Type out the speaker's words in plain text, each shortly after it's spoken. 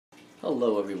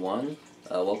Hello everyone,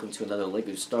 welcome to another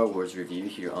LEGO Star Wars review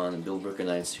here on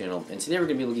Buildable channel, and today we're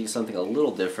going to be looking at something a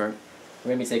little different.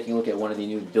 We're going to be taking a look at one of the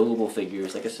new buildable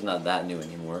figures. I guess they're not that new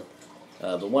anymore,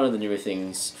 but one of the newer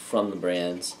things from the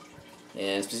brand,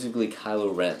 and specifically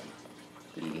Kylo Ren,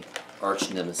 the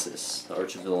arch nemesis, the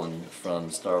arch villain from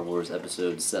Star Wars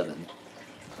Episode 7.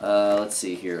 Let's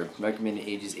see here, recommended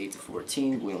ages 8 to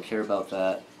 14, we don't care about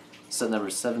that. Set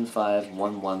number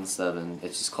 75117,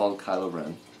 it's just called Kylo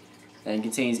Ren, and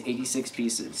contains 86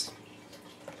 pieces.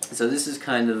 So this is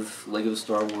kind of LEGO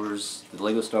Star Wars, the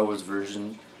LEGO Star Wars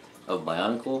version of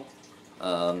Bionicle.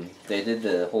 They did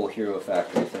the whole Hero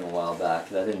Factory thing a while back.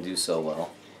 That didn't do so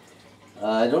well.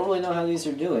 I don't really know how these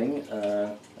are doing.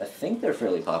 I think they're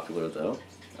fairly popular though.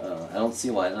 I don't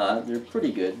see why not. They're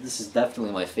pretty good. This is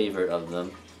definitely my favorite of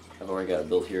them. I've already got it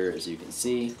built here, as you can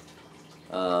see.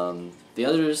 The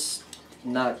others,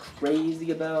 not crazy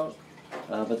about,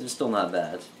 but they're still not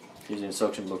bad. Here's the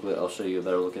instruction booklet. I'll show you a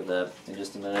better look at that in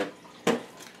just a minute.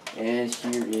 And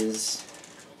here is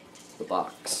the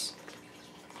box.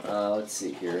 Let's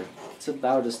see here. It's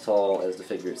about as tall as the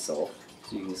figure itself,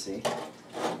 so you can see.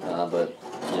 But,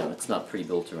 you know, it's not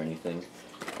pre-built or anything.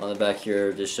 On the back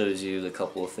here, just shows you the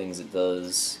couple of things it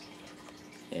does.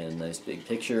 And a nice big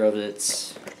picture of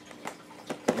it.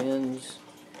 And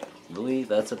really,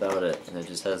 that's about it. And it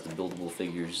just has the Buildable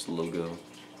Figures logo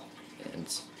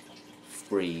and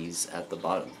phrase at the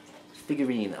bottom.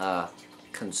 Figurine a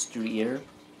construir,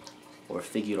 or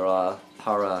figura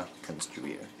para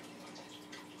construir.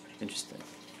 Interesting.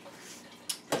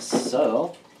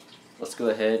 So, let's go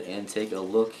ahead and take a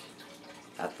look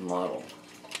at the model.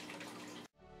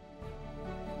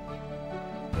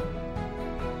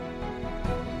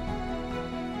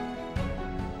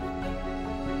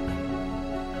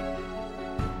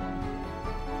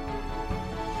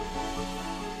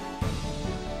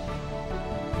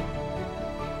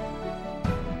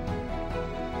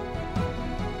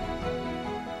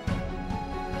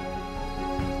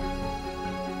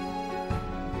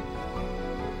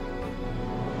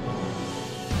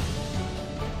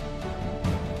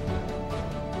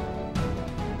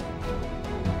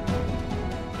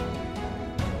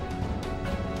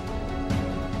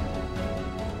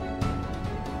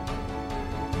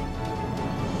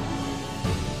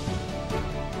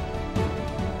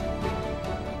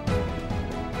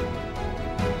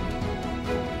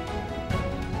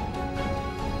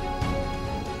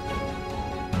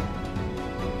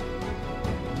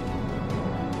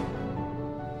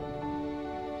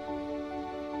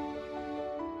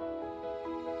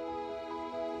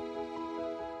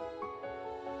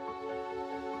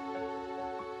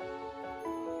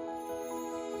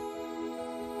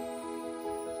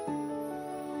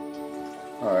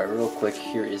 Alright, real quick,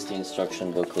 here is the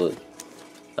instruction booklet.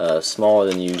 Smaller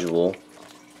than usual,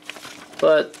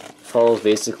 but follows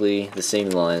basically the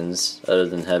same lines, other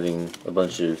than having a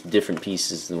bunch of different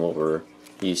pieces than what we're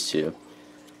used to.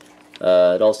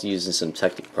 It also uses some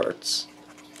Technic parts.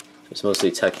 It's mostly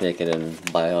Technic and then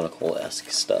Bionicle-esque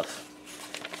stuff.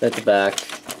 At the back,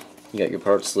 you got your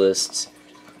parts list,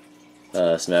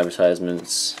 some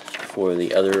advertisements for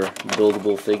the other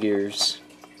buildable figures.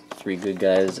 3 good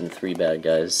guys and 3 bad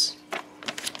guys.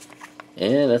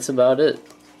 And that's about it.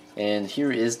 And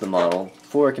here is the model.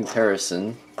 For a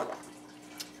comparison,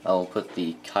 I'll put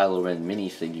the Kylo Ren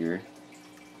minifigure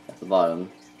at the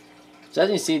bottom. So as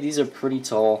you can see, these are pretty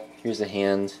tall. Here's a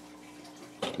hand.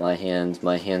 My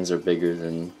hands are bigger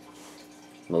than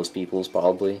most people's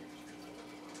probably.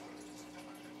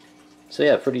 So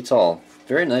yeah, pretty tall.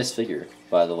 Very nice figure,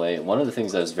 by the way. One of the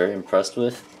things I was very impressed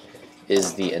with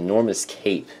is the enormous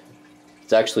cape.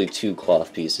 It's actually 2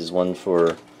 cloth pieces, one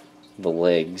for the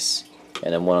legs,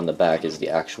 and then one on the back is the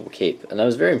actual cape. And I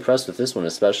was very impressed with this one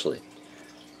especially.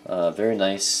 Very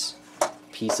nice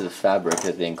piece of fabric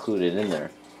that they included in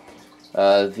there.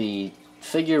 The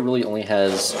figure really only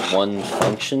has one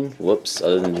function,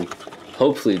 other than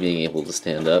hopefully being able to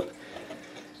stand up.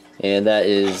 And that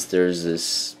is, there's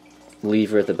this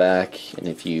lever at the back, and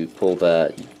if you pull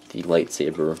that, the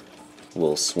lightsaber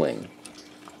will swing.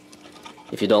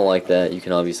 If you don't like that, you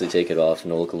can obviously take it off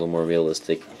and it'll look a little more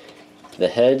realistic. The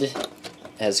head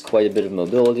has quite a bit of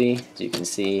mobility, as you can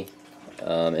see,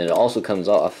 and it also comes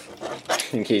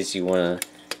off in case you want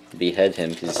to behead him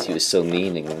because he was so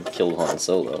mean and killed Han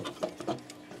Solo.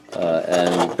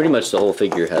 And pretty much the whole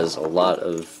figure has a lot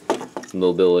of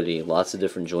mobility, lots of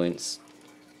different joints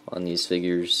on these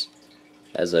figures,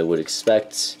 as I would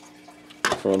expect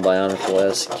from a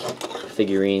Bionicle-esque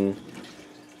figurine.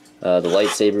 The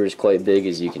lightsaber is quite big,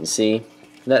 as you can see.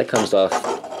 That comes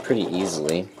off pretty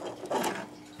easily.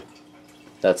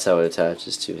 That's how it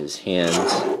attaches to his hand.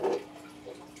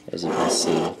 as you can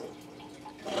see.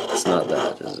 It's not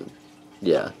that, is it?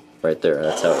 Yeah, right there,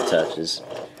 that's how it attaches.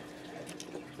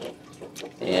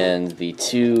 And the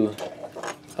two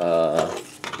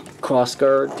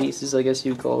crossguard pieces, I guess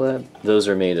you'd call that, those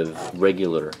are made of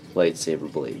regular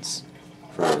lightsaber blades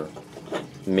for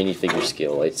minifigure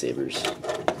scale lightsabers.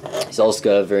 It's also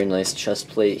got a very nice chest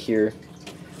plate here.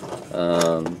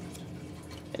 And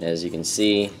as you can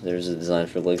see, there's a design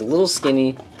for legs. A little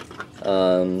skinny.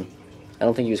 I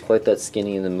don't think he was quite that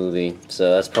skinny in the movie,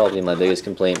 so that's probably my biggest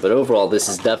complaint. But overall, this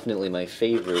is definitely my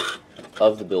favorite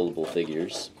of the buildable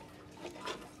figures.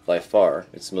 By far,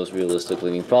 it's the most realistic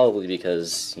looking, probably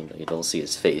because you don't see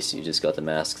his face, you just got the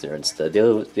mask there instead.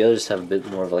 The others have a bit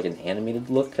more of like an animated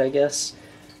look, I guess,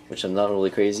 which I'm not really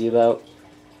crazy about.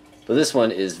 But this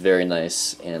one is very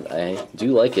nice, and I do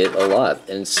like it a lot,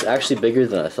 and it's actually bigger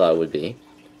than I thought it would be.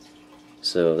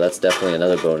 So that's definitely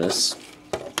another bonus.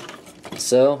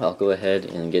 So I'll go ahead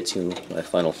and get to my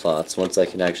final thoughts once I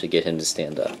can actually get him to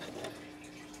stand up.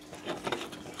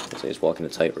 So he's walking a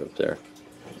tightrope there.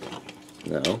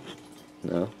 No.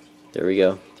 There we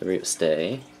go.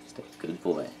 Stay. Good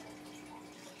boy.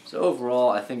 So overall,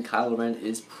 I think Kylo Ren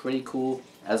is pretty cool.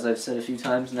 As I've said a few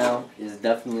times now, is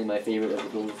definitely my favorite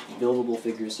of the buildable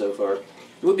figures so far.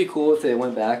 It would be cool if they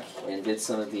went back and did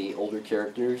some of the older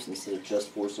characters instead of just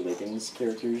Force Awakens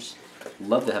characters. I'd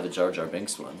love to have a Jar Jar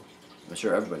Binks one. I'm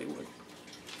sure everybody would.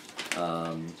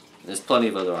 There's plenty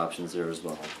of other options there as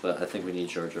well, but I think we need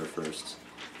Jar Jar first.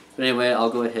 But anyway, I'll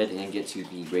go ahead and get to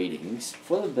the ratings.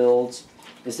 For the builds,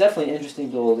 it's definitely an interesting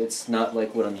build. It's not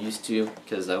like what I'm used to,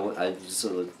 because I was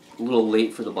sort of a little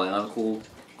late for the Bionicle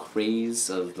craze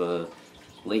of the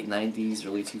late 90s,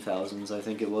 early 2000s, I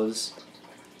think it was.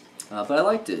 But I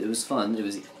liked it. It was fun. It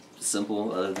was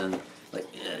simple, other than like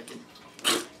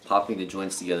popping the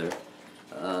joints together.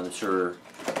 I'm sure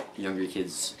younger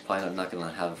kids probably not going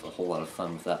to have a whole lot of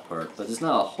fun with that part, but there's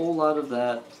not a whole lot of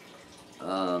that.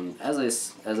 As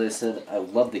I said, I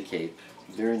love the cape.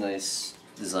 Very nice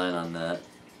design on that.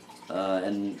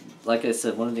 And like I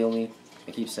said,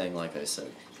 I keep saying like I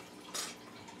said.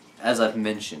 As I've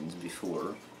mentioned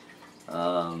before,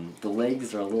 the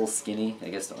legs are a little skinny. I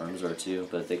guess the arms are too,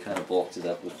 but they kind of bulked it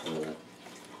up with the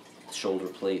shoulder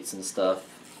plates and stuff.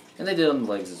 And they did on the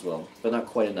legs as well, but not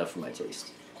quite enough for my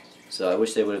taste. So I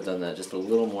wish they would have done that just a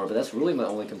little more, but that's really my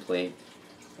only complaint.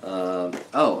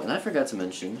 Oh, and I forgot to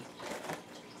mention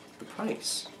the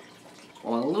price.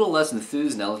 Well, I'm a little less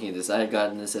enthused now looking at this. I had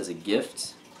gotten this as a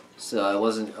gift, so I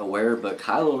wasn't aware, but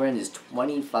Kylo Ren is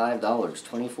 $25,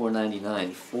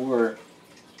 $24.99 for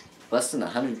less than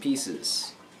 100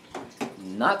 pieces.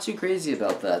 Not too crazy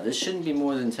about that. This shouldn't be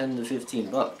more than 10 to 15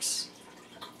 bucks.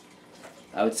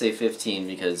 I would say 15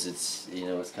 because it's,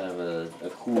 it's kind of a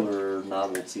cooler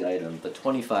novelty item, but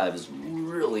 25 is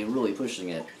really, really pushing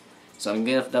it. So I'm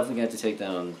definitely going to have to take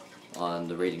down on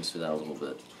the ratings for that a little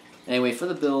bit. Anyway, for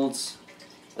the builds,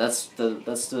 that's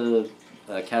the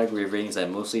category of ratings I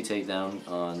mostly take down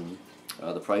on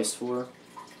the price for.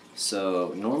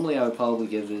 So normally I would probably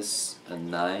give this a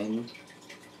 9,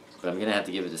 but I'm going to have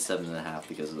to give it a 7.5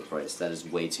 because of the price. That is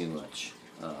way too much.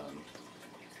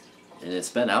 And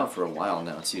it's been out for a while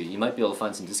now too. You might be able to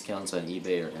find some discounts on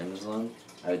eBay or Amazon.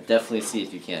 I would definitely see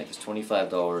if you can, because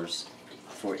 $25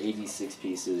 for 86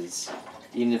 pieces,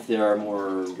 even if there are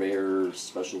more rare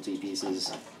specialty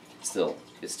pieces, still,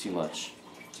 it's too much.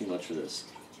 Too much for this.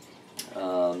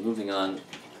 Moving on.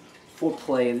 For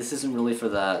play, this isn't really for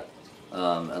that,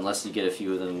 unless you get a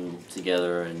few of them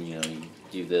together and you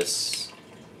do this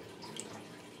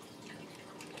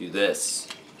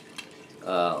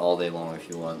all day long if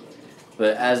you want.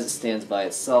 But as it stands by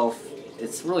itself,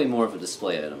 it's really more of a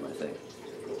display item, I think.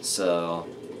 So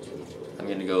I'm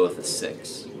going to go with a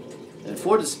 6. And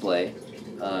for display,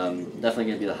 definitely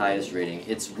going to be the highest rating.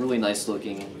 It's really nice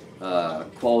looking,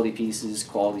 quality pieces,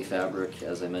 quality fabric,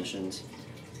 as I mentioned.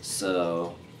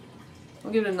 So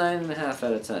I'll give it a 9.5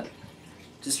 out of 10.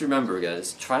 Just remember,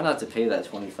 guys, try not to pay that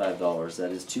 $25.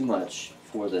 That is too much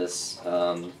for this.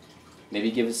 Maybe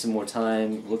give it some more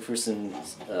time. Look for some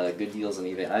good deals on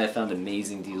eBay. I have found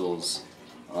amazing deals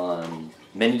on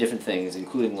many different things,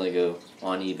 including Lego,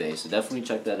 on eBay. So definitely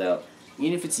check that out.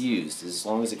 Even if it's used, as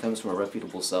long as it comes from a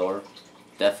reputable seller,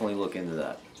 definitely look into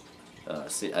that.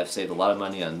 I've saved a lot of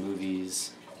money on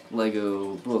movies,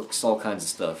 Lego, books, all kinds of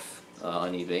stuff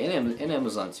on eBay, and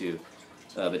Amazon too.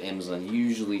 But Amazon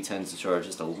usually tends to charge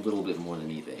just a little bit more than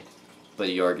eBay. But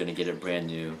you are going to get it brand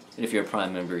new. And if you're a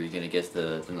Prime member, you're going to get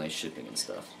the nice shipping and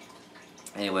stuff.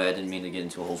 Anyway, I didn't mean to get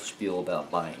into a whole spiel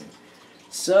about buying.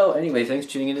 So anyway, thanks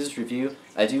for tuning into this review.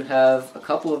 I do have a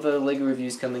couple of other LEGO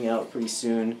reviews coming out pretty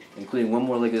soon, including one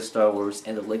more LEGO Star Wars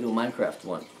and a LEGO Minecraft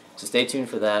one. So stay tuned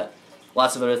for that.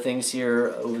 Lots of other things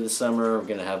here over the summer. We're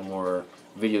going to have more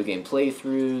video game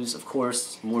playthroughs, of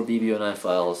course, more BBO9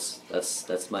 files.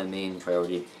 That's my main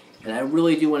priority. And I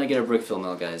really do want to get a brick film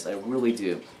out, guys. I really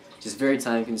do. Just very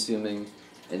time consuming.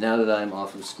 And now that I'm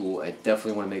off of school, I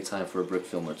definitely want to make time for a brick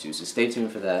film or two. So stay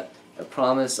tuned for that. I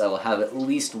promise I will have at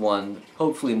least one,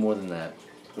 hopefully more than that,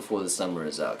 before the summer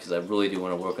is out. Because I really do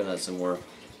want to work on that some more.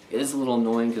 It is a little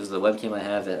annoying because the webcam I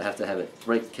have to have it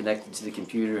right connected to the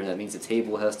computer, and that means the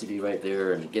table has to be right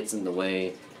there, and it gets in the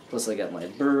way. Plus I got my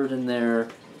bird in there.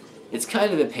 It's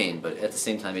kind of a pain, but at the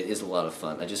same time it is a lot of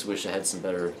fun. I just wish I had some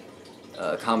better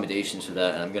accommodations for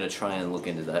that, and I'm going to try and look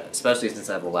into that, especially since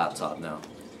I have a laptop now.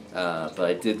 But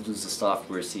I did lose the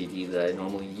software CD that I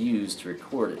normally use to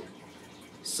record it.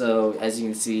 So as you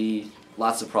can see,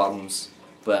 lots of problems.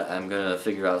 But I'm going to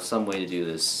figure out some way to do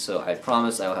this, so I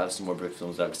promise I will have some more brick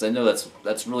films out, because I know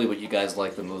that's really what you guys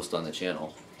like the most on the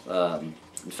channel.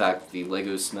 In fact, the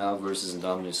LEGO Smaug vs.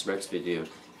 Indominus Rex video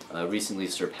recently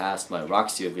surpassed my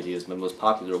Roxio video as my most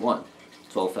popular one,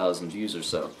 12,000 views or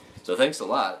so. So thanks a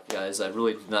lot, guys. I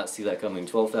really did not see that coming.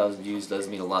 12,000 views does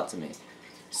mean a lot to me.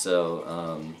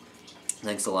 So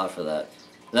thanks a lot for that.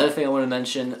 Another thing I want to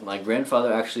mention, my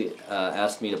grandfather actually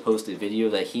asked me to post a video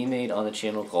that he made on the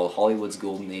channel called Hollywood's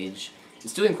Golden Age.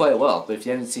 It's doing quite well, but if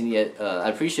you haven't seen it yet,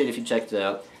 I'd appreciate it if you checked it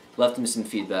out, left him some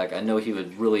feedback. I know he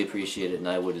would really appreciate it, and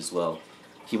I would as well.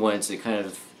 He wanted to kind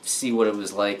of see what it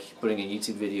was like putting a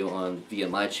YouTube video on via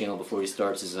my channel before he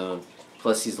starts his own.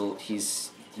 Plus, he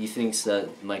thinks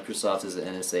that Microsoft is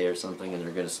an NSA or something, and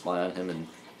they're going to spy on him and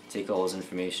take all his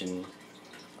information.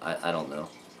 I don't know.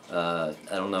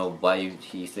 I don't know why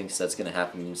he thinks that's going to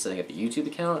happen setting up a YouTube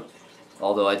account,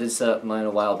 although I did set up mine a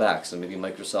while back, so maybe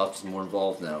Microsoft is more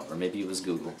involved now, or maybe it was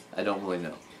Google. I don't really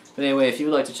know. But anyway, if you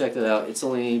would like to check that out, it's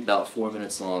only about 4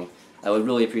 minutes long. I would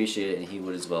really appreciate it, and he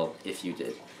would as well, if you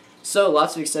did. So,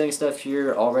 lots of exciting stuff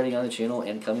here already on the channel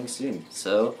and coming soon.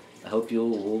 So, I hope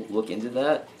you'll look into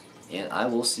that, and I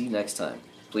will see you next time.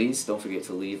 Please don't forget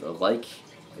to leave a like,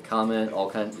 a comment, all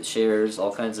kinds of shares,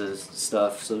 all kinds of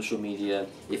stuff, social media,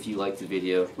 if you liked the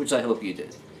video, which I hope you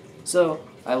did. So,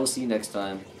 I will see you next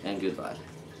time, and goodbye.